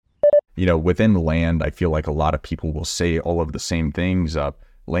Within land, I feel like a lot of people will say all of the same things.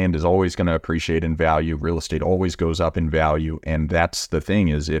 Land is always going to appreciate in value. Real estate always goes up in value. And that's the thing,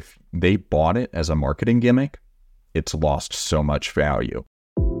 is if they bought it as a marketing gimmick, it's lost so much value.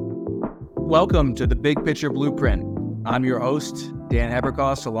 Welcome to the Big Picture Blueprint. I'm your host, Dan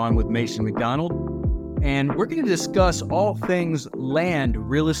Haberkos, along with Mason McDonald. And we're going to discuss all things land,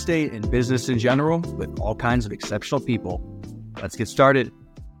 real estate, and business in general with all kinds of exceptional people. Let's get started.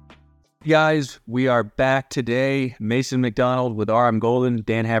 Guys, we are back today. Mason McDonald with RM Golden,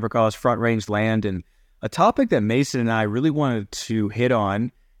 Dan Haberkos, Front Range Land. And a topic that Mason and I really wanted to hit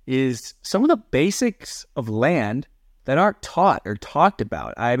on is some of the basics of land that aren't taught or talked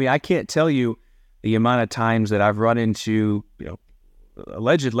about. I mean, I can't tell you the amount of times that I've run into,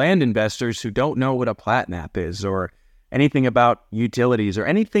 alleged land investors who don't know what a plat map is or anything about utilities or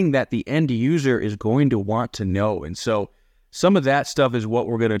anything that the end user is going to want to know. And so some of that stuff is what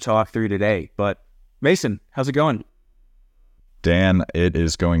we're going to talk through today. But Mason, how's it going? Dan, it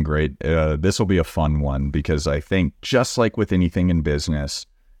is going great. This will be a fun one because I think just like with anything in business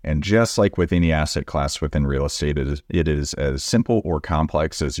and just like with any asset class within real estate, it is as simple or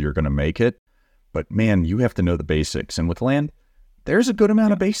complex as you're going to make it. But man, you have to know the basics. And with land, there's a good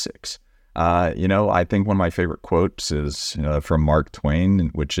amount of basics. I think one of my favorite quotes is from Mark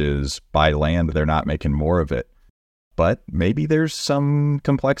Twain, which is, "Buy land, they're not making more of it." But maybe there's some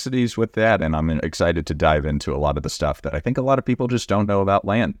complexities with that, and I'm excited to dive into a lot of the stuff that I think a lot of people just don't know about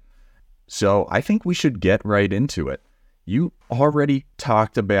land. So I think we should get right into it. You already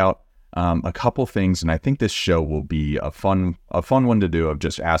talked about a couple things, and I think this show will be a fun one to do, of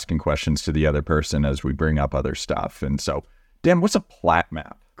just asking questions to the other person as we bring up other stuff. And so, Dan, what's a plat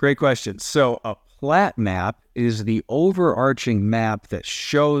map? Great question. So a plat map is the overarching map that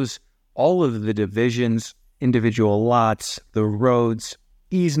shows all of the divisions, individual lots, the roads,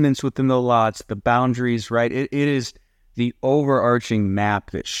 easements within the lots, the boundaries, right? It is the overarching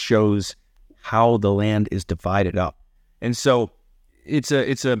map that shows how the land is divided up. And so it's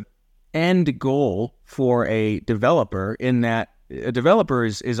a end goal for a developer, in that a developer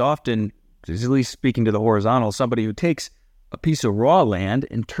is often, at least speaking to the horizontal, somebody who takes a piece of raw land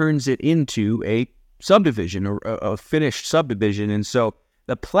and turns it into a subdivision or a finished subdivision. And so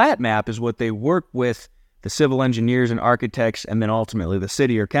the plat map is what they work with the civil engineers and architects, and then ultimately the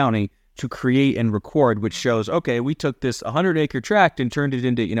city or county, to create and record, which shows, okay, we took this 100-acre tract and turned it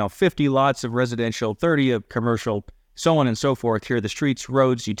into, 50 lots of residential, 30 of commercial, so on and so forth. Here are the streets,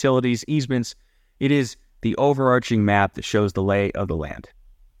 roads, utilities, easements. It is the overarching map that shows the lay of the land.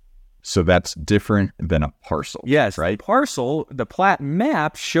 So that's different than a parcel. Yes, right? The plat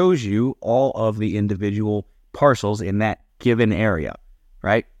map shows you all of the individual parcels in that given area,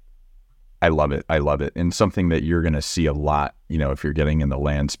 right? I love it. And something that you're going to see a lot, if you're getting in the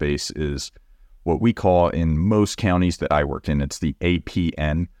land space, is what we call, in most counties that I worked in, it's the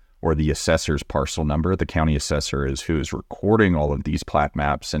APN, or the assessor's parcel number. The county assessor is who is recording all of these plat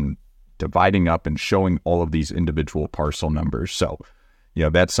maps and dividing up and showing all of these individual parcel numbers. So,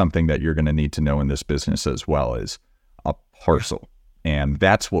 that's something that you're going to need to know in this business as well, is a parcel. And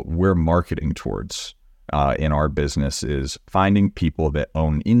that's what we're marketing towards. In our business, is finding people that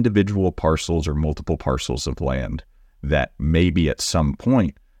own individual parcels or multiple parcels of land that maybe at some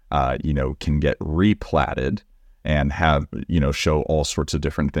point, can get replatted and have, show all sorts of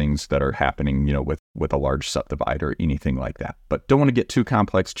different things that are happening, with a large subdivide or anything like that. But don't want to get too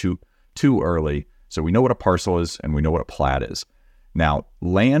complex too early. So we know what a parcel is and we know what a plat is. Now,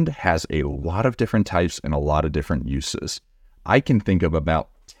 land has a lot of different types and a lot of different uses. I can think of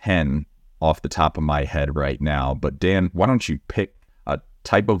about 10 off the top of my head right now. But Dan, why don't you pick a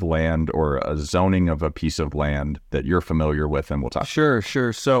type of land or a zoning of a piece of land that you're familiar with, and we'll talk. Sure.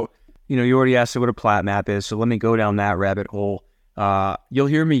 So, you already asked what a plat map is, so let me go down that rabbit hole. You'll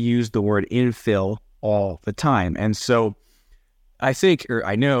hear me use the word infill all the time. And so I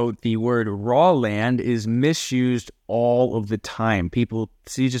know the word raw land is misused all of the time. People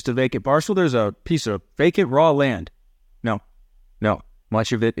see just a vacant parcel, there's a piece of vacant raw land. No.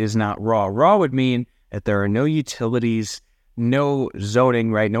 Much of it is not raw. Raw would mean that there are no utilities, no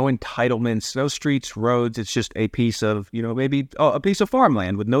zoning, right? No entitlements, no streets, roads. It's just a piece of, maybe a piece of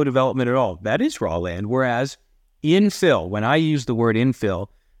farmland with no development at all. That is raw land. Whereas infill, when I use the word infill,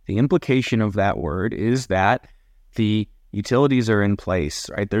 the implication of that word is that the utilities are in place,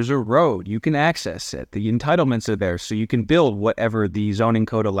 right? There's a road. You can access it. The entitlements are there. So you can build whatever the zoning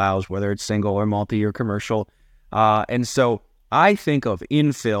code allows, whether it's single or multi or commercial. And so I think of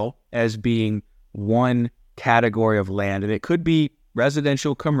infill as being one category of land, and it could be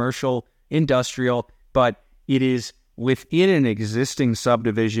residential, commercial, industrial, but it is within an existing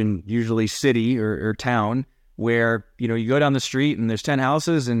subdivision, usually city or town, where, you go down the street and there's 10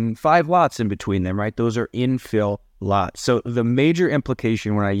 houses and 5 lots in between them, right? Those are infill lots. So the major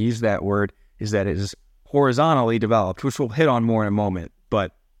implication when I use that word is that it is horizontally developed, which we'll hit on more in a moment,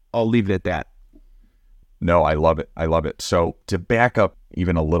 but I'll leave it at that. No, I love it. I love it. So to back up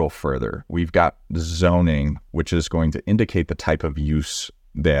even a little further, we've got zoning, which is going to indicate the type of use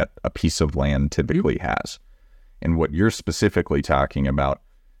that a piece of land typically has. And what you're specifically talking about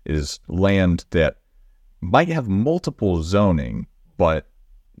is land that might have multiple zoning, but,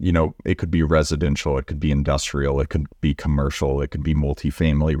 it could be residential, it could be industrial, it could be commercial, it could be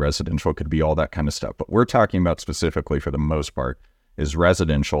multifamily residential, it could be all that kind of stuff. But we're talking about specifically, for the most part, is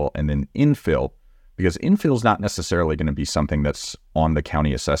residential, and then infill, because infill is not necessarily going to be something that's on the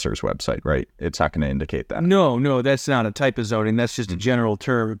county assessor's website, right? It's not going to indicate that. No, that's not a type of zoning. That's just a general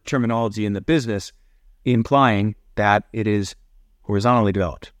terminology in the business, implying that it is horizontally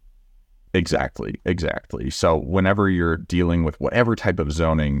developed. Exactly. So whenever you're dealing with whatever type of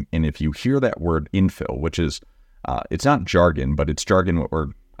zoning, and if you hear that word infill, which is, it's not jargon, but it's jargon,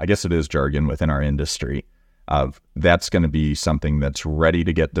 or I guess it is jargon within our industry, that's going to be something that's ready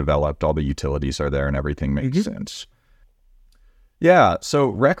to get developed. All the utilities are there and everything makes sense. Yeah. So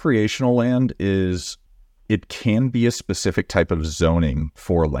recreational land it can be a specific type of zoning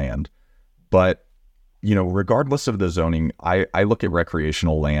for land, but regardless of the zoning, I look at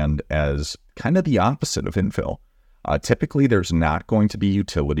recreational land as kind of the opposite of infill. Typically, there's not going to be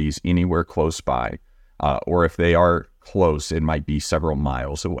utilities anywhere close by, or if they are close, it might be several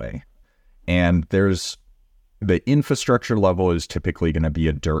miles away. And the infrastructure level is typically going to be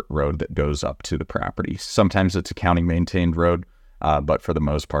a dirt road that goes up to the property. Sometimes it's a county maintained road, but for the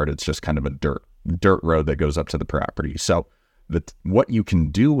most part, it's just kind of a dirt road that goes up to the property. So what you can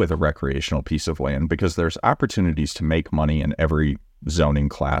do with a recreational piece of land, because there's opportunities to make money in every zoning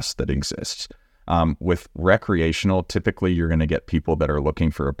class that exists. With recreational, typically you're going to get people that are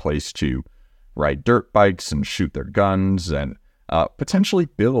looking for a place to ride dirt bikes and shoot their guns and potentially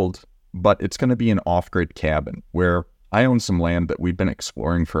build, but it's going to be an off-grid cabin, where I own some land that we've been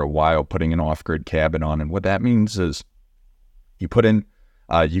exploring for a while, putting an off-grid cabin on. And what that means is you put in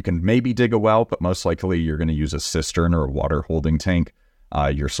you can maybe dig a well, but most likely you're going to use a cistern or a water holding tank.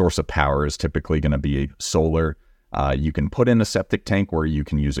 Your source of power is typically going to be solar. You can put in a septic tank where you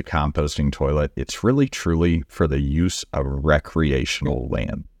can use a composting toilet. It's really, truly for the use of recreational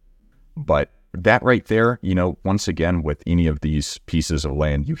land. But that right there, once again, with any of these pieces of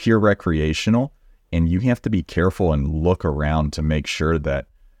land, you hear recreational, and you have to be careful and look around to make sure that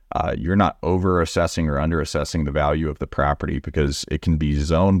you're not over-assessing or under-assessing the value of the property, because it can be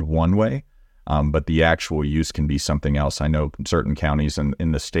zoned one way, but the actual use can be something else. I know certain counties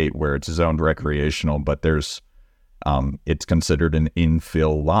in the state where it's zoned recreational, but it's considered an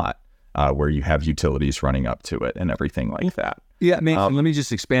infill lot where you have utilities running up to it and everything like that. Yeah, let me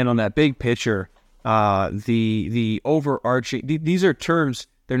just expand on that big picture. The overarching, these are terms.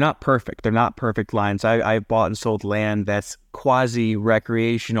 They're not perfect. They're not perfect lines. I've bought and sold land that's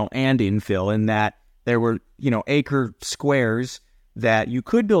quasi-recreational and infill, in that there were, acre squares that you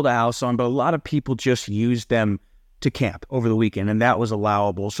could build a house on, but a lot of people just used them to camp over the weekend, and that was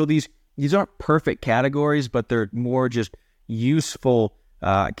allowable. So these aren't perfect categories, but they're more just useful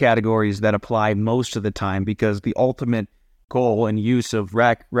categories that apply most of the time, because the ultimate goal and use of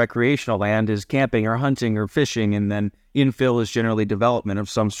recreational land is camping or hunting or fishing, and then infill is generally development of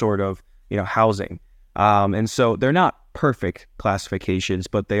some sort of housing. And so they're not perfect classifications,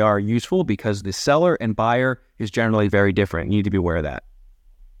 but they are useful because the seller and buyer is generally very different. You need to be aware of that.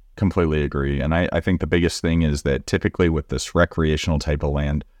 Completely agree. And I think the biggest thing is that typically with this recreational type of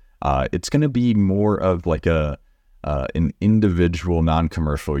land, it's going to be more of like an individual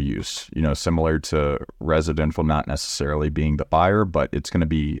non-commercial use, similar to residential, not necessarily being the buyer, but it's going to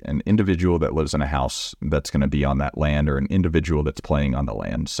be an individual that lives in a house that's going to be on that land, or an individual that's playing on the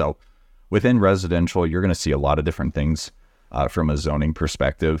land. So within residential, you're going to see a lot of different things from a zoning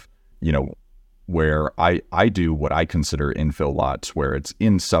perspective, where I do what I consider infill lots, where it's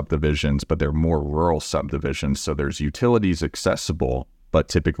in subdivisions, but they're more rural subdivisions. So there's utilities accessible, but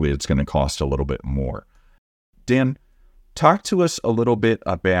typically it's going to cost a little bit more. Dan, talk to us a little bit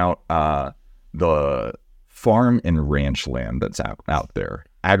about the farm and ranch land that's out there,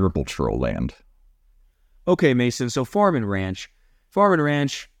 agricultural land. Okay, Mason. So farm and ranch,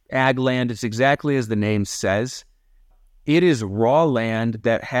 ag land, it's exactly as the name says. It is raw land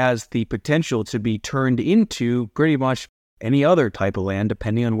that has the potential to be turned into pretty much any other type of land,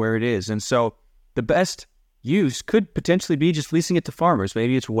 depending on where it is. And so the best use could potentially be just leasing it to farmers.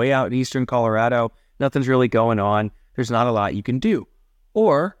 Maybe it's way out in eastern Colorado. Nothing's really going on. there's not a lot you can do.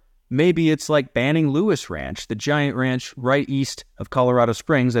 Or maybe it's like Banning Lewis Ranch, the giant ranch right east of Colorado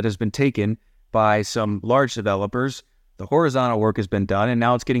Springs that has been taken by some large developers. The horizontal work has been done, and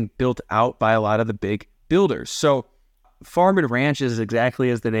now it's getting built out by a lot of the big builders. So farm and ranch is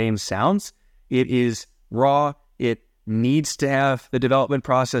exactly as the name sounds. It is raw. It needs to have the development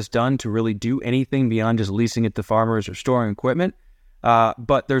process done to really do anything beyond just leasing it to farmers or storing equipment.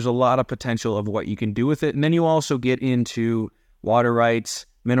 But there's a lot of potential of what you can do with it. And then you also get into water rights,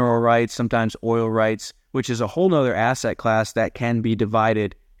 mineral rights, sometimes oil rights, which is a whole nother asset class that can be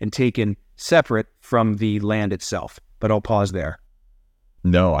divided and taken separate from the land itself. But I'll pause there.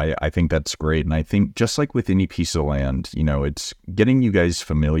 No, I think that's great. And I think just like with any piece of land, it's getting you guys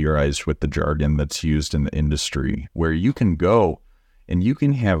familiarized with the jargon that's used in the industry, where you can go and you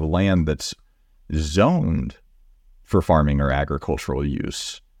can have land that's zoned for farming or agricultural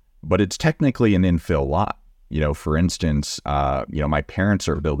use, but it's technically an infill lot. For instance, my parents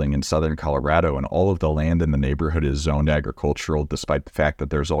are building in southern Colorado, and all of the land in the neighborhood is zoned agricultural, despite the fact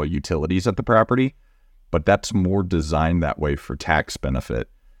that there's all utilities at the property. But that's more designed that way for tax benefit.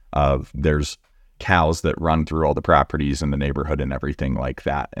 There's cows that run through all the properties in the neighborhood and everything like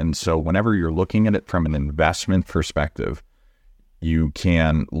that. And so whenever you're looking at it from an investment perspective, you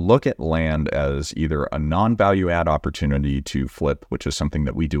can look at land as either a non-value add opportunity to flip, which is something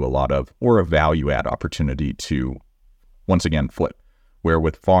that we do a lot of, or a value add opportunity to, once again, flip. Where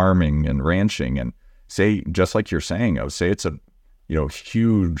with farming and ranching, and say, just like you're saying, say it's a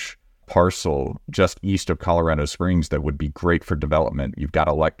huge parcel just east of Colorado Springs that would be great for development. You've got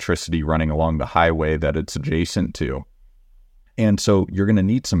electricity running along the highway that it's adjacent to. And so you're going to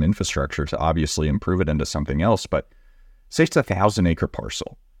need some infrastructure to obviously improve it into something else. But say it's a 1,000-acre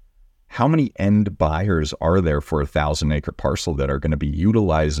parcel. How many end buyers are there for a 1,000-acre parcel that are going to be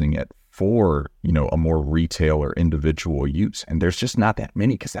utilizing it for, a more retail or individual use? And there's just not that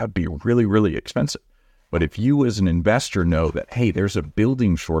many, because that would be really, really expensive. But if you as an investor know that, hey, there's a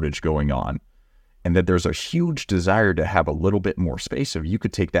building shortage going on, and that there's a huge desire to have a little bit more space, if you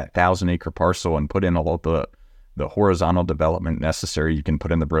could take that 1,000-acre parcel and put in all of the horizontal development necessary, you can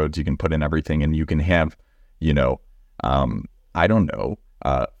put in the roads, you can put in everything, and you can have,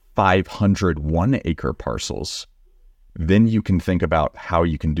 500 1-acre parcels, then you can think about how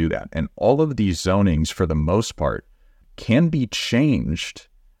you can do that. And all of these zonings, for the most part, can be changed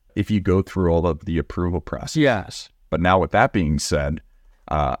if you go through all of the approval process. Yes. But now with that being said,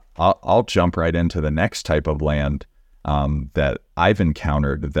 I'll jump right into the next type of land that I've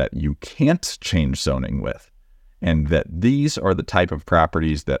encountered that you can't change zoning with. And that these are the type of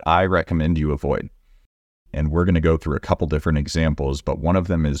properties that I recommend you avoid. And we're going to go through a couple different examples, but one of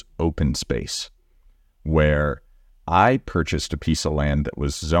them is open space, where I purchased a piece of land that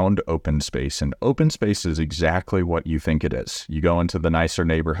was zoned open space, and open space is exactly what you think it is. You go into the nicer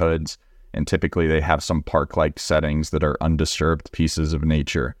neighborhoods, and typically they have some park-like settings that are undisturbed pieces of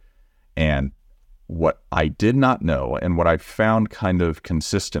nature. And what I did not know, and what I found kind of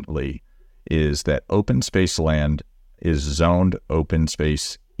consistently, is that open space land is zoned open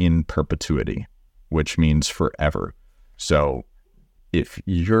space in perpetuity, which means forever. So if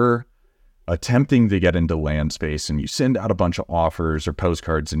you're attempting to get into land space and you send out a bunch of offers or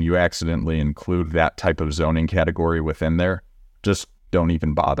postcards and you accidentally include that type of zoning category within there, just don't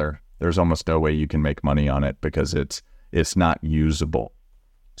even bother. There's almost no way you can make money on it because it's not usable.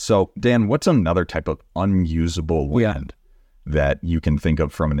 So Dan, what's another type of unusable land that you can think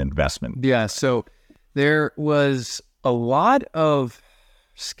of from an investment? Yeah, so there was a lot of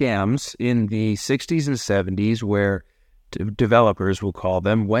scams in the 60s and 70s where developers, we'll call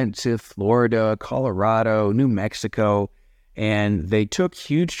them, went to Florida, Colorado, New Mexico, and they took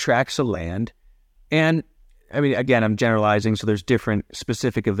huge tracts of land. And I mean, again, I'm generalizing, so there's different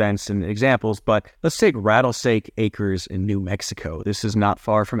specific events and examples, but let's take Rattlesnake Acres in New Mexico. This is not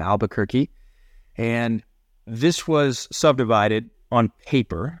far from Albuquerque. And this was subdivided on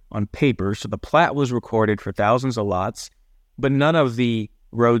paper. So the plat was recorded for thousands of lots, but none of the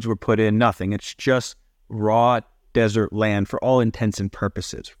roads were put in, nothing. It's just raw desert land for all intents and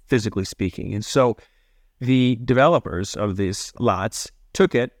purposes, physically speaking. And so the developers of these lots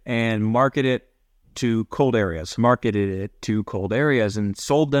took it and marketed it to cold areas and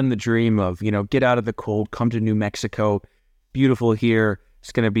sold them the dream of, get out of the cold, come to New Mexico, beautiful here.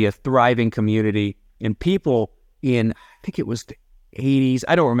 It's going to be a thriving community. And people in, I think it was the 80s,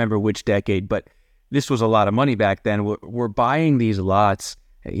 I don't remember which decade, but this was a lot of money back then, were buying these lots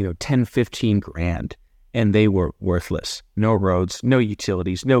at, 10, 15 grand. And they were worthless. No roads, no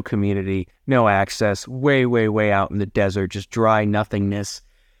utilities, no community, no access, way, way, way out in the desert, just dry nothingness.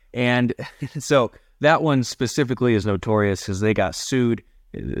 And so that one specifically is notorious because they got sued,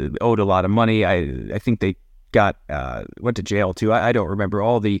 owed a lot of money. I think they got went to jail too. I don't remember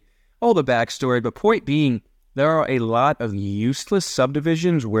all the backstory, but point being, there are a lot of useless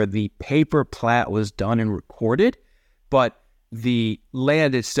subdivisions where the paper plat was done and recorded, but the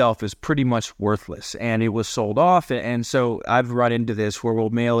land itself is pretty much worthless and it was sold off. And so I've run into this where we'll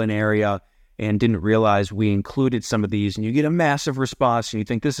mail an area and didn't realize we included some of these, and you get a massive response and you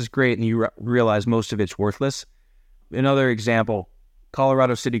think this is great, and you realize most of it's worthless. Another example,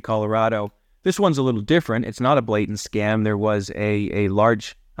 Colorado City, Colorado. This one's a little different. It's not a blatant scam. There was a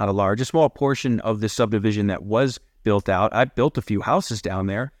small portion of the subdivision that was built out. I built a few houses down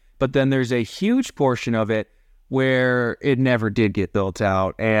there, but then there's a huge portion of it where it never did get built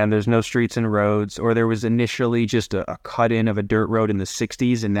out, and there's no streets and roads, or there was initially just a cut-in of a dirt road in the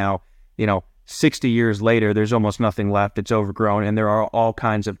 60s, and now, 60 years later, there's almost nothing left. It's overgrown, and there are all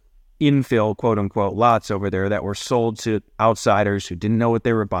kinds of infill, quote-unquote, lots over there that were sold to outsiders who didn't know what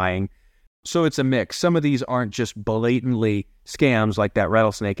they were buying. So it's a mix. Some of these aren't just blatantly scams like that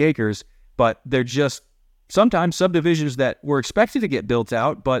Rattlesnake Acres, but they're just sometimes subdivisions that were expected to get built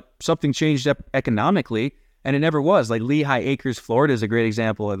out, but something changed up economically, and it never was. Like Lehigh Acres, Florida is a great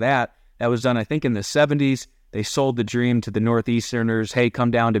example of that. That was done, I think, in the 70s. They sold the dream to the Northeasterners. Hey,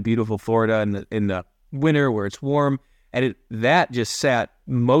 come down to beautiful Florida in the winter where it's warm. And that just sat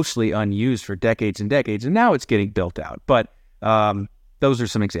mostly unused for decades and decades, and now it's getting built out. But those are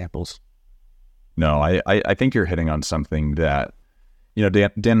some examples. No, I think you're hitting on something that,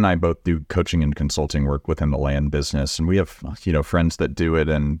 Dan and I both do coaching and consulting work within the land business, and we have, friends that do it,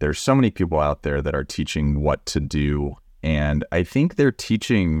 and there's so many people out there that are teaching what to do. And I think they're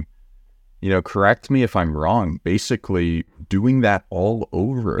teaching, correct me if I'm wrong, basically doing that all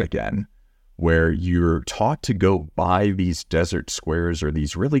over again, where you're taught to go buy these desert squares or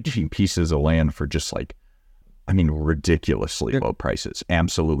these really cheap pieces of land for just ridiculously low prices,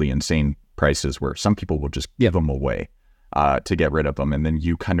 absolutely insane prices where some people will just give them away to get rid of them. And then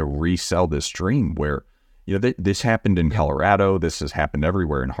you kind of resell this dream where, this happened in Colorado. This has happened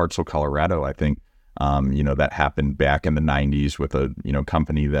everywhere. In Hartselle, Colorado, I think, that happened back in the 90s with a,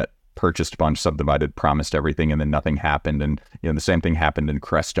 company that purchased a bunch, subdivided, promised everything, and then nothing happened. And, the same thing happened in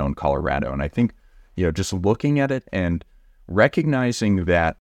Crestone, Colorado. And I think, just looking at it and recognizing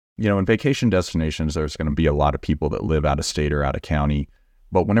that, in vacation destinations, there's going to be a lot of people that live out of state or out of county.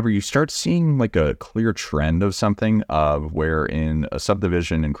 But whenever you start seeing like a clear trend of something, of where in a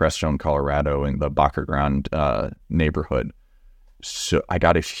subdivision in Crestone, Colorado, in the Baca Grande neighborhood, so I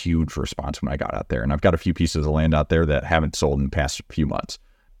got a huge response when I got out there. And I've got a few pieces of land out there that haven't sold in the past few months.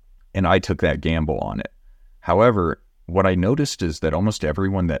 And I took that gamble on it. However, what I noticed is that almost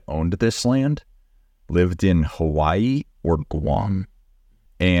everyone that owned this land lived in Hawaii or Guam.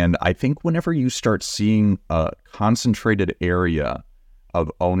 And I think whenever you start seeing a concentrated area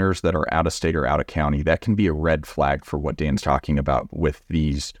of owners that are out of state or out of county, that can be a red flag for what Dan's talking about with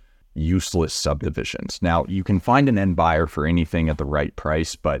these useless subdivisions. Now, you can find an end buyer for anything at the right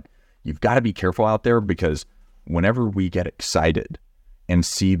price, but you've got to be careful out there, because whenever we get excited and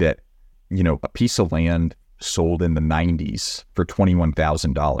see that, a piece of land sold in the 90s for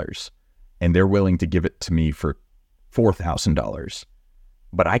 $21,000 and they're willing to give it to me for $4,000,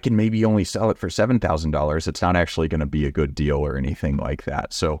 but I can maybe only sell it for $7,000, it's not actually going to be a good deal or anything like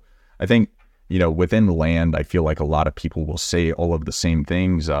that. So I think, within land, I feel like a lot of people will say all of the same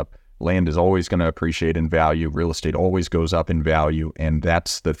things. Land is always going to appreciate in value. Real estate always goes up in value. And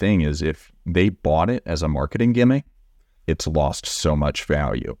that's the thing, is if they bought it as a marketing gimmick, it's lost so much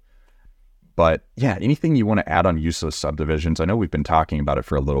value. But yeah, anything you want to add on useless subdivisions? I know we've been talking about it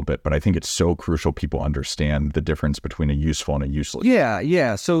for a little bit, but I think it's so crucial people understand the difference between a useful and a useless.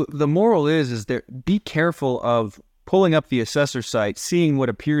 Yeah. So the moral is that be careful of pulling up the assessor site, seeing what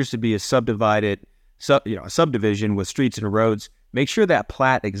appears to be a subdivided, a subdivision with streets and roads. Make sure that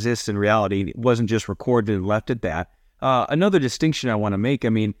plat exists in reality. It wasn't just recorded and left at that. Another distinction I want to make,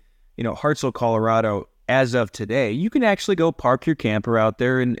 Hartselle, Colorado, as of today, you can actually go park your camper out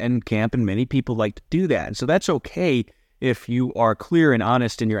there and camp, and many people like to do that. And so that's okay if you are clear and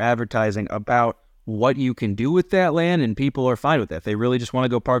honest in your advertising about what you can do with that land, and people are fine with that. If they really just want to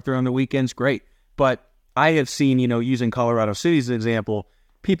go park there on the weekends, great. But I have seen, using Colorado City as an example,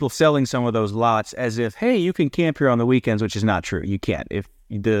 people selling some of those lots as if, hey, you can camp here on the weekends, which is not true. You can't. If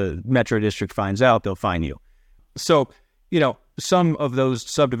the Metro District finds out, they'll fine you. So, some of those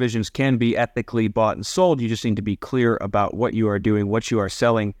subdivisions can be ethically bought and sold. You just need to be clear about what you are doing, what you are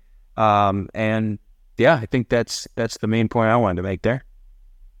selling. And yeah, I think that's the main point I wanted to make there.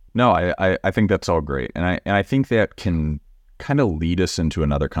 No, I think that's all great. And I think that can kind of lead us into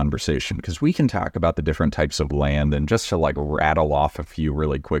another conversation, because we can talk about the different types of land, and just to like rattle off a few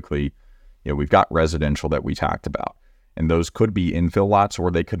really quickly, we've got residential that we talked about, and those could be infill lots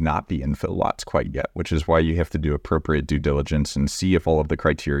or they could not be infill lots quite yet, which is why you have to do appropriate due diligence and see if all of the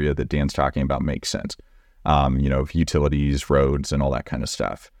criteria that Dan's talking about makes sense. Of utilities, roads, and all that kind of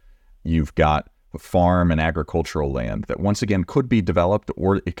stuff. You've got farm and agricultural land that once again could be developed,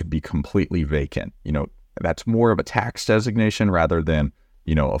 or it could be completely vacant. That's more of a tax designation rather than,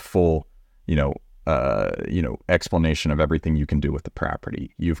 a full, explanation of everything you can do with the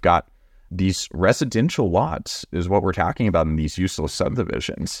property. You've got these residential lots is what we're talking about, in these useless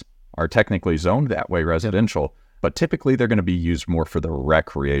subdivisions are technically zoned that way, residential, but typically they're going to be used more for the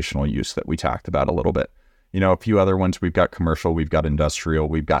recreational use that we talked about a little bit. A few other ones, we've got commercial, we've got industrial,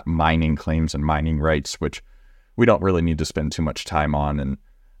 we've got mining claims and mining rights, which we don't really need to spend too much time on. And,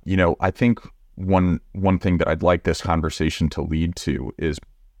 I think one thing that I'd like this conversation to lead to is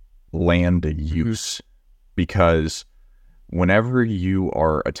land use, because whenever you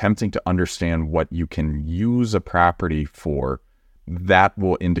are attempting to understand what you can use a property for, that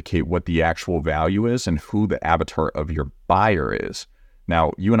will indicate what the actual value is and who the avatar of your buyer is.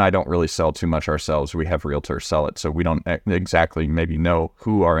 Now, you and I don't really sell too much ourselves. We have realtors sell it, so we don't exactly maybe know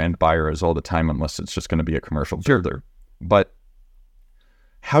who our end buyer is all the time, unless it's just going to be a commercial builder. But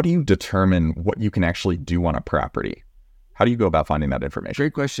how do you determine what you can actually do on a property? How do you go about finding that information?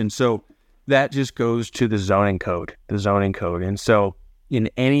 Great question. So that just goes to the zoning code. And so in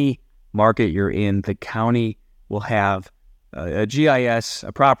any market you're in, the county will have a GIS,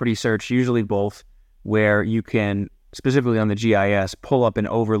 a property search, usually both, where you can, specifically on the GIS, pull up an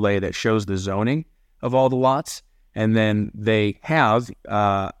overlay that shows the zoning of all the lots. And then they have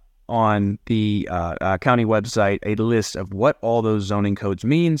on the county website a list of what all those zoning codes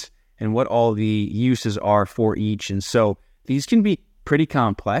means and what all the uses are for each. And so these can be pretty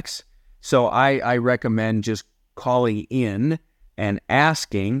complex. So I recommend just calling in and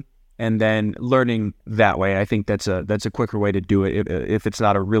asking, and then learning that way. I think that's a quicker way to do it if it's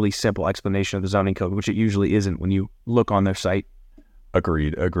not a really simple explanation of the zoning code, which it usually isn't when you look on their site.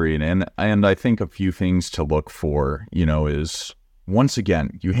 Agreed. And I think a few things to look for, is, once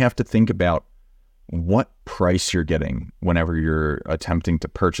again, you have to think about what price you're getting whenever you're attempting to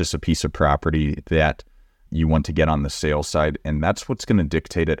purchase a piece of property that you want to get on the sales side. And that's what's going to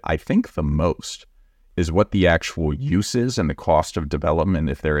dictate it, I think, the most, is what the actual use is and the cost of development,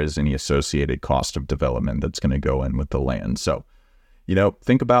 if there is any associated cost of development that's going to go in with the land. So,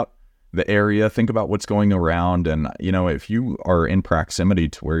 think about the area, think about what's going around. And, if you are in proximity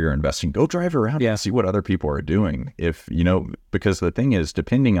to where you're investing, go drive around and see what other people are doing. Because the thing is,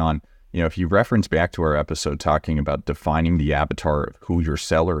 depending on, if you reference back to our episode talking about defining the avatar of who your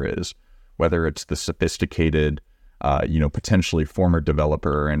seller is, whether it's the sophisticated, potentially former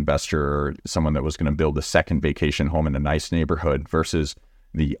developer or investor, or someone that was going to build a second vacation home in a nice neighborhood, versus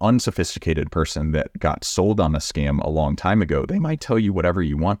the unsophisticated person that got sold on a scam a long time ago, they might tell you whatever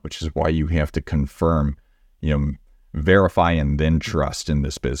you want, which is why you have to confirm, verify and then trust in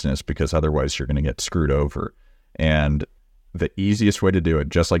this business, because otherwise you're going to get screwed over. And the easiest way to do it,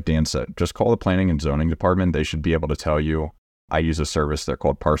 just like Dan said, just call the planning and zoning department. They should be able to tell you. I use a service, they're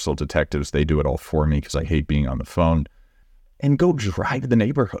called Parcel Detectives. They do it all for me because I hate being on the phone. And go drive the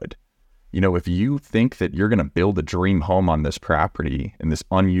neighborhood. If you think that you're going to build a dream home on this property in this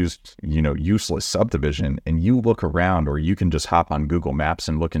unused, useless subdivision, and you look around, or you can just hop on Google Maps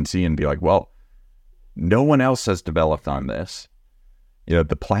and look and see and be like, well, no one else has developed on this.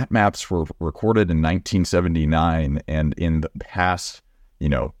 The plat maps were recorded in 1979, and in the past,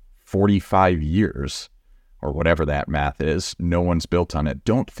 45 years, or whatever that math is, no one's built on it.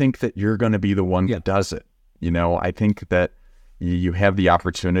 Don't think that you're going to be the one that does it. I think that you have the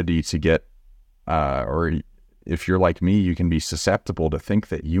opportunity to get, or if you're like me, you can be susceptible to think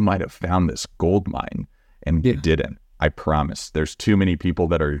that you might have found this gold mine, and you didn't. I promise. There's too many people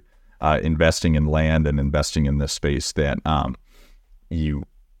that are investing in land and investing in this space that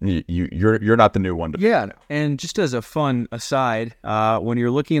you're not the new one. And just as a fun aside, when you're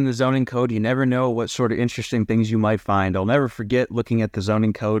looking in the zoning code, you never know what sort of interesting things you might find. I'll never forget looking at the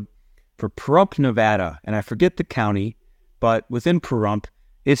zoning code for Pahrump, Nevada, and I forget the county, but within Pahrump,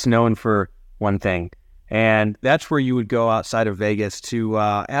 it's known for one thing, and that's where you would go outside of Vegas to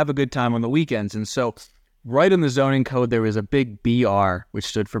have a good time on the weekends. And so right in the zoning code, there was a big BR, which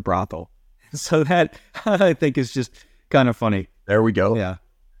stood for brothel. So that, I think, is just kind of funny. There we go. Yeah.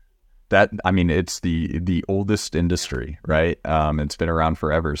 It's the oldest industry, right? It's been around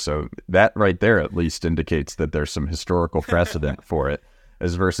forever. So that right there at least indicates that there's some historical precedent for it,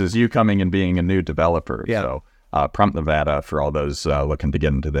 as versus you coming and being a new developer. Yeah. So Prompt Nevada for all those looking to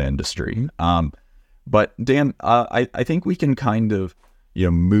get into the industry. But Dan, I think we can kind of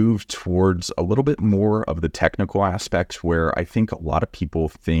move towards a little bit more of the technical aspects, where I think a lot of people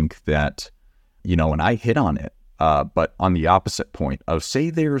think that, and I hit on it, but on the opposite point of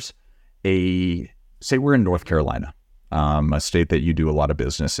say we're in North Carolina, a state that you do a lot of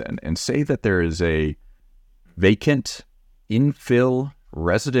business in, and say that there is a vacant infill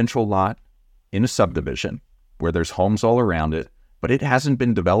residential lot in a subdivision where there's homes all around it, but it hasn't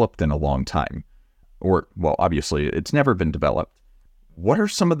been developed in a long time. Or, well, obviously it's never been developed. What are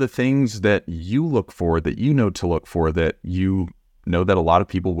some of the things that you look for, that to look for, that you know that a lot of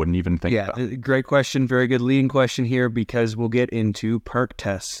people wouldn't even think about? Yeah, great question. Very good leading question here, because we'll get into perk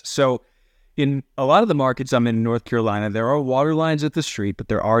tests. So in a lot of the markets I'm in North Carolina, there are water lines at the street, but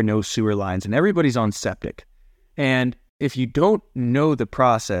there are no sewer lines, and everybody's on septic. And if you don't know the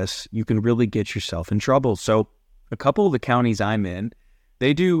process, you can really get yourself in trouble. So a couple of the counties I'm in,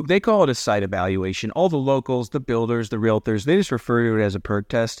 they call it a site evaluation. All the locals, the builders, the realtors, they just refer to it as a perk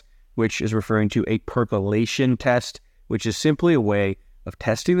test, which is referring to a percolation test, which is simply a way of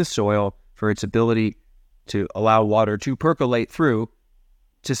testing the soil for its ability to allow water to percolate through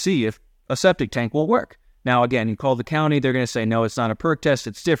to see if a septic tank will work. Now, again, you call the county, they're going to say, no, it's not a perk test,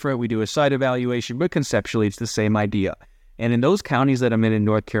 it's different. We do a site evaluation, but conceptually it's the same idea. And in those counties that I'm in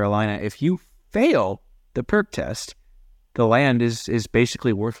North Carolina, if you fail the perk test, the land is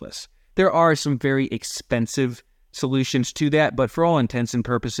basically worthless. There are some very expensive solutions to that, but for all intents and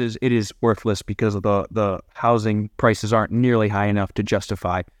purposes, it is worthless because of the housing prices aren't nearly high enough to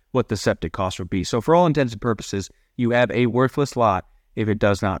justify what the septic cost would be. So for all intents and purposes, you have a worthless lot if it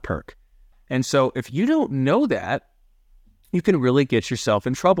does not perk. And so if you don't know that, you can really get yourself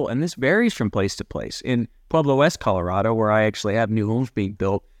in trouble. And this varies from place to place. In Pueblo West, Colorado, where I actually have new homes being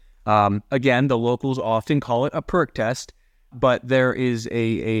built, again, the locals often call it a perk test, but there is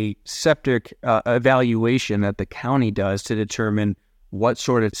a septic evaluation that the county does to determine what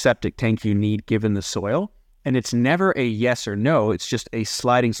sort of septic tank you need given the soil. And it's never a yes or no. It's just a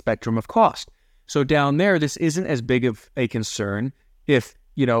sliding spectrum of cost. So down there, this isn't as big of a concern if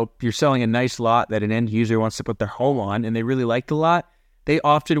you're selling a nice lot that an end user wants to put their home on and they really like the lot. They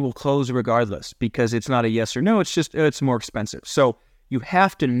often will close regardless because it's not a yes or no. It's just it's more expensive. So you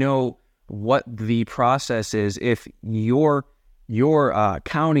have to know what the process is. If your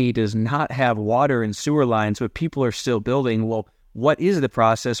county does not have water and sewer lines, but people are still building, well, what is the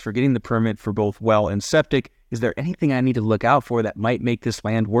process for getting the permit for both well and septic? Is there anything I need to look out for that might make this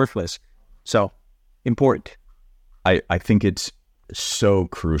land worthless? So, important. I think it's so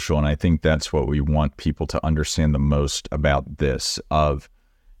crucial, and I think that's what we want people to understand the most about this. Our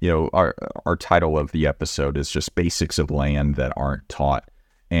title of the episode is just basics of land that aren't taught.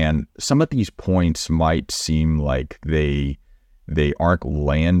 And some of these points might seem like they aren't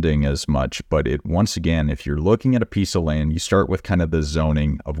landing as much, but once again, if you're looking at a piece of land, you start with kind of the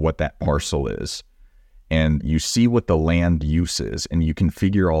zoning of what that parcel is, and you see what the land use is, and you can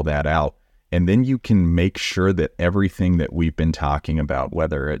figure all that out. And then you can make sure that everything that we've been talking about,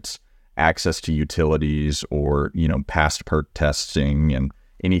 whether it's access to utilities or, past perk testing and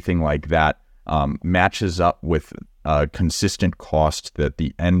anything like that, matches up with consistent cost that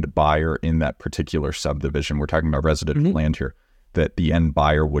the end buyer in that particular subdivision, we're talking about residential land here, that the end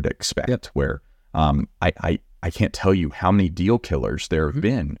buyer would expect. Yep. Where I can't tell you how many deal killers there have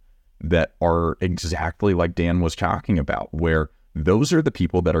been that are exactly like Dan was talking about, where those are the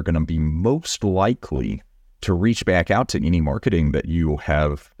people that are going to be most likely to reach back out to any marketing that you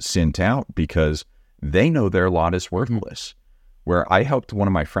have sent out because they know their lot is worthless. Where I helped one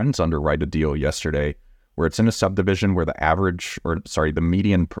of my friends underwrite a deal yesterday where it's in a subdivision where the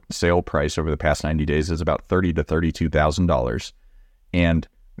median sale price over the past 90 days is about $30,000 to $32,000. And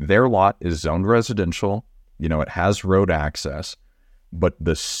their lot is zoned residential. It has road access, but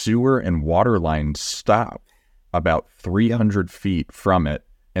the sewer and water lines stop about 300 feet from it.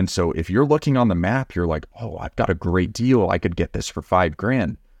 And so if you're looking on the map, you're like, oh, I've got a great deal. I could get this for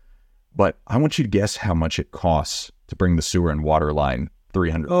 $5,000. But I want you to guess how much it costs to bring the sewer and water line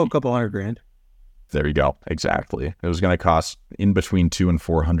 300 feet. A couple $100,000. There you go. Exactly. It was going to cost in between $200 and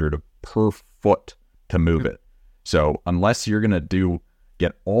 $400 per foot to move it. So unless you're going to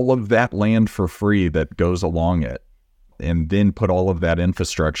get all of that land for free that goes along it, and then put all of that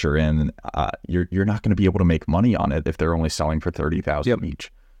infrastructure in, you're not going to be able to make money on it if they're only selling for $30,000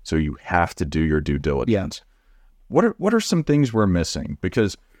 each. So you have to do your due diligence. Yeah. What are some things we're missing?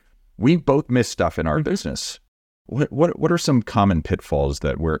 Because we both miss stuff in our business. What are some common pitfalls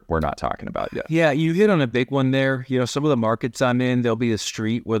that we're not talking about yet? Yeah, you hit on a big one there. Some of the markets I'm in, there'll be a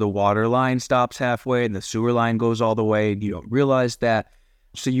street where the water line stops halfway and the sewer line goes all the way, and you don't realize that.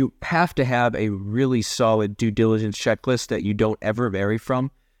 So you have to have a really solid due diligence checklist that you don't ever vary from.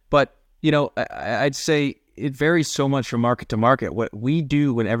 But, I'd say it varies so much from market to market. What we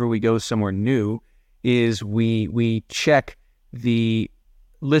do whenever we go somewhere new is we check the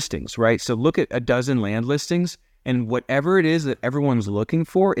listings, right? So look at a dozen land listings, and whatever it is that everyone's looking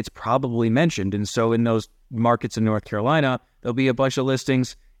for, it's probably mentioned. And so in those markets in North Carolina, there'll be a bunch of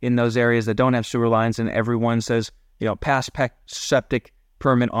listings in those areas that don't have sewer lines, and everyone says, past septic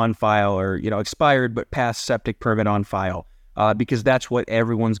permit on file, or, expired but past septic permit on file, because that's what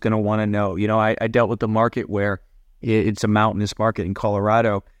everyone's going to want to know. I dealt with the market where it's a mountainous market in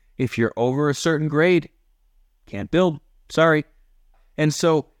Colorado. If you're over a certain grade, can't build. Sorry. And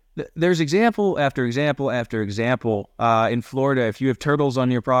so there's example after example after example. In Florida, if you have turtles on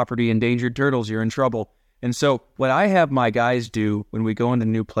your property, endangered turtles, you're in trouble. And so what I have my guys do when we go into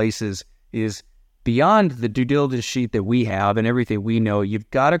new places is, beyond the due diligence sheet that we have and everything we know, you've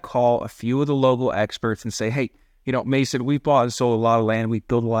got to call a few of the local experts and say, hey, Mason, we've bought and sold a lot of land, we've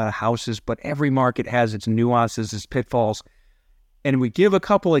built a lot of houses, but every market has its nuances, its pitfalls. And we give a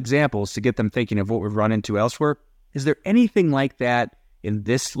couple examples to get them thinking of what we've run into elsewhere. Is there anything like that in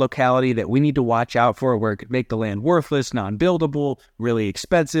this locality that we need to watch out for, where it could make the land worthless, non-buildable, really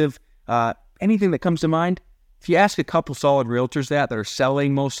expensive? Anything that comes to mind? If you ask a couple solid realtors that are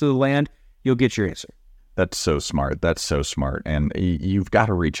selling most of the land, you'll get your answer. That's so smart. That's so smart. And you've got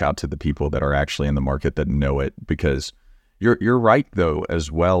to reach out to the people that are actually in the market that know it, because you're right, though,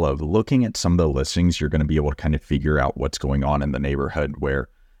 as well, of looking at some of the listings, you're going to be able to kind of figure out what's going on in the neighborhood, where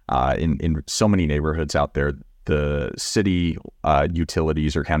in so many neighborhoods out there, the city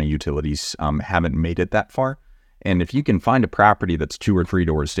utilities or county utilities haven't made it that far. And if you can find a property that's 2 or 3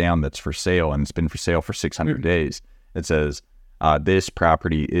 doors down that's for sale, and it's been for sale for 600 days, it says this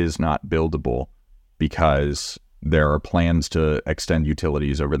property is not buildable because there are plans to extend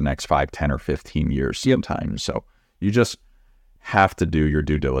utilities over the next 5, 10, or 15 years sometimes. So you just have to do your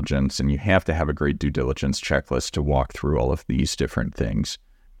due diligence, and you have to have a great due diligence checklist to walk through all of these different things.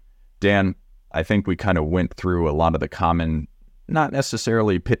 Dan, I think we kind of went through a lot of the common, not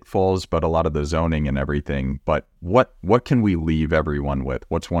necessarily pitfalls, but a lot of the zoning and everything. But what can we leave everyone with?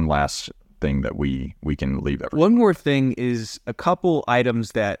 What's one last thing that we can leave everyone? One more thing is a couple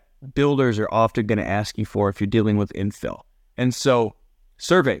items that builders are often going to ask you for if you're dealing with infill. And so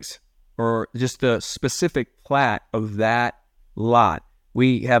surveys, or just the specific plat of that lot.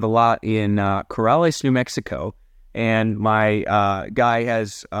 We have a lot in Corrales, New Mexico, and my guy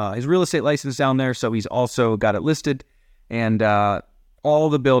has his real estate license down there, so he's also got it listed. And all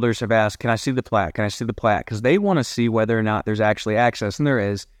the builders have asked, can I see the plat? Can I see the plat? Because they want to see whether or not there's actually access, and there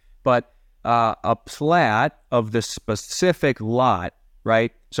is. But a plat of the specific lot,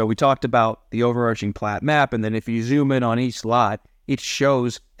 right? So we talked about the overarching plat map, and then if you zoom in on each lot, it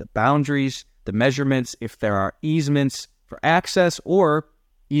shows the boundaries, the measurements, if there are easements for access or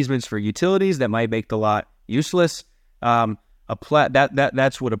easements for utilities that might make the lot useless. A plat,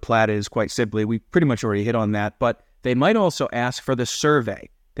 that's what a plat is, quite simply. We pretty much already hit on that, but they might also ask for the survey.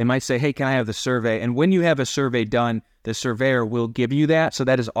 They might say, hey, can I have the survey? And when you have a survey done, the surveyor will give you that. So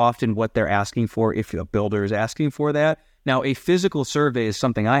that is often what they're asking for if a builder is asking for that. Now, a physical survey is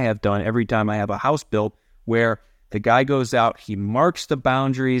something I have done every time I have a house built, where the guy goes out, he marks the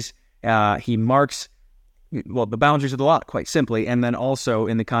boundaries, he marks, well, the boundaries of the lot, quite simply, and then also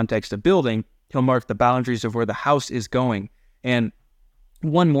in the context of building, he'll mark the boundaries of where the house is going. And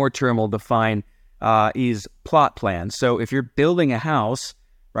one more term we'll define is plot plan. So if you're building a house,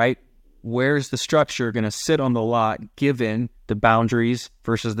 right, where's the structure going to sit on the lot given the boundaries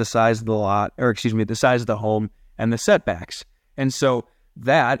versus the size of the lot, or excuse me, the size of the home and the setbacks. And so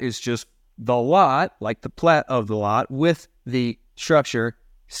that is just the lot, like the plat of the lot, with the structure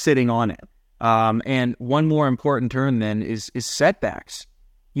sitting on it. And one more important term then is setbacks.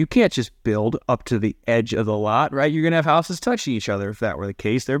 You can't just build up to the edge of the lot, right? You're going to have houses touching each other. If that were the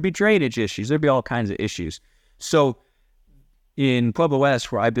case, there'd be drainage issues. There'd be all kinds of issues. So in Pueblo West,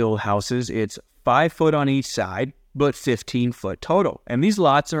 where I build houses, it's 5 foot on each side, but 15 foot total. And these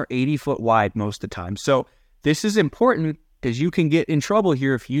lots are 80 foot wide most of the time. So this is important because you can get in trouble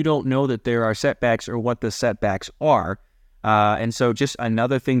here if you don't know that there are setbacks or what the setbacks are. And so just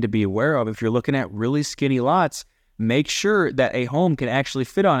another thing to be aware of, if you're looking at really skinny lots, make sure that a home can actually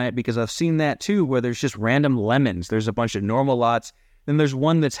fit on it, because I've seen that too, where there's just random lemons. There's a bunch of normal lots, then there's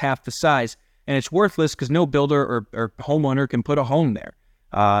one that's half the size, and it's worthless because no builder or homeowner can put a home there.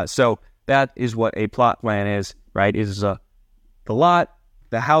 So that is what a plot plan is. right? Is the lot,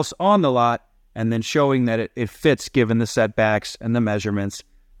 the house on the lot, and then showing that it fits given the setbacks and the measurements,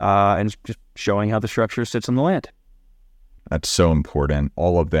 and just showing how the structure sits on the land. That's so important.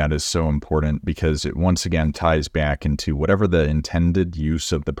 All of that is so important because it once again ties back into whatever the intended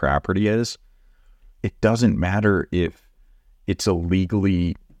use of the property is. It doesn't matter if it's a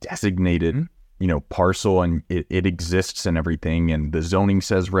legally designated, parcel and it exists and everything, and the zoning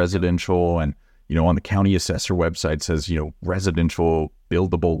says residential, and, on the county assessor website says, residential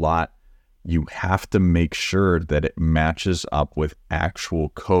buildable lot. You have to make sure that it matches up with actual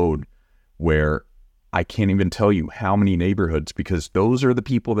code, where I can't even tell you how many neighborhoods, because those are the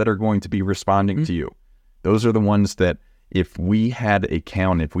people that are going to be responding to you. Those are the ones that, if we had a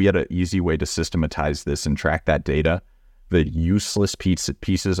count, if we had an easy way to systematize this and track that data, the useless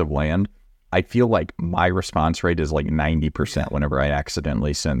pieces of land, I feel like my response rate is like 90% whenever I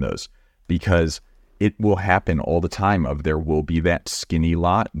accidentally send those, because it will happen all the time. There will be that skinny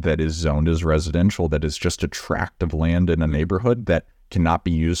lot that is zoned as residential, that is just a tract of land in a neighborhood that cannot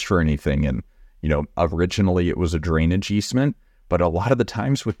be used for anything. And, originally it was a drainage easement, but a lot of the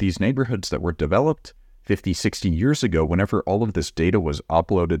times with these neighborhoods that were developed 50, 60 years ago, whenever all of this data was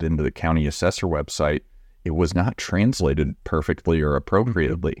uploaded into the county assessor website, it was not translated perfectly or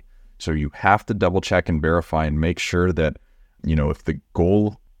appropriately. So you have to double check and verify and make sure that, if the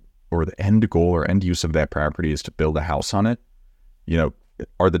goal or the end goal or end use of that property is to build a house on it,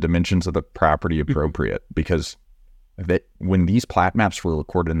 are the dimensions of the property appropriate? Because when these plat maps were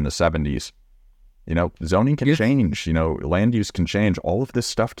recorded in the 70s, zoning can change, land use can change, all of this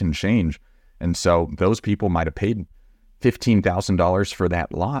stuff can change. And so those people might have paid $15,000 for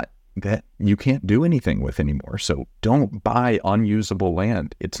that lot that you can't do anything with anymore. So don't buy unusable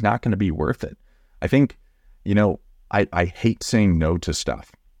land. It's not going to be worth it. I think, I hate saying no to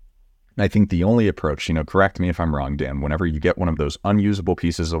stuff. And I think the only approach, correct me if I'm wrong, Dan, whenever you get one of those unusable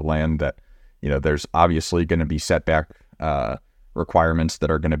pieces of land that, there's obviously going to be setback requirements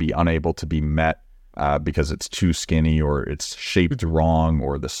that are going to be unable to be met because it's too skinny or it's shaped wrong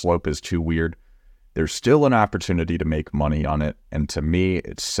or the slope is too weird, there's still an opportunity to make money on it. And to me,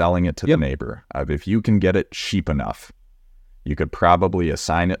 it's selling it to the neighbor. If you can get it cheap enough, you could probably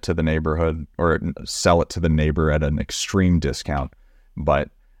assign it to the neighborhood or sell it to the neighbor at an extreme discount. But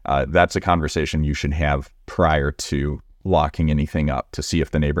that's a conversation you should have prior to locking anything up, to see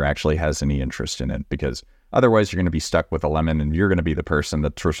if the neighbor actually has any interest in it. Because otherwise, you're going to be stuck with a lemon, and you're going to be the person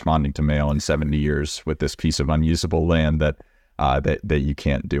that's responding to mail in 70 years with this piece of unusable land that you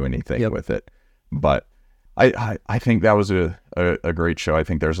can't do anything with it. But I think that was a great show. I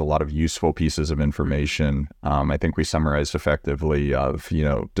think there's a lot of useful pieces of information. I think we summarized effectively of,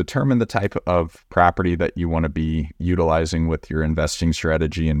 determine the type of property that you want to be utilizing with your investing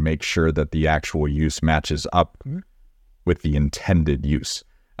strategy and make sure that the actual use matches up with the intended use.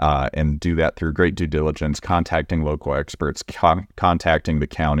 And do that through great due diligence, contacting local experts, contacting the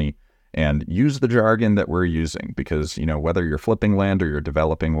county, and use the jargon that we're using, because, whether you're flipping land or you're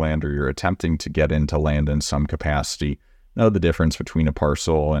developing land or you're attempting to get into land in some capacity, know the difference between a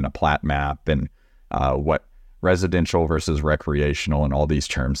parcel and a plat map and what residential versus recreational and all these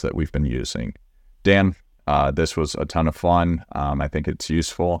terms that we've been using. Dan, this was a ton of fun. I think it's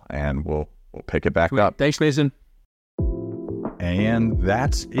useful, and we'll pick it back up. Thanks, Mason. And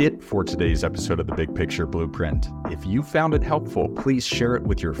that's it for today's episode of The Big Picture Blueprint. If you found it helpful, please share it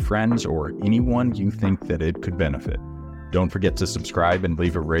with your friends or anyone you think that it could benefit. Don't forget to subscribe and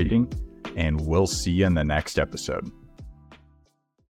leave a rating, and we'll see you in the next episode.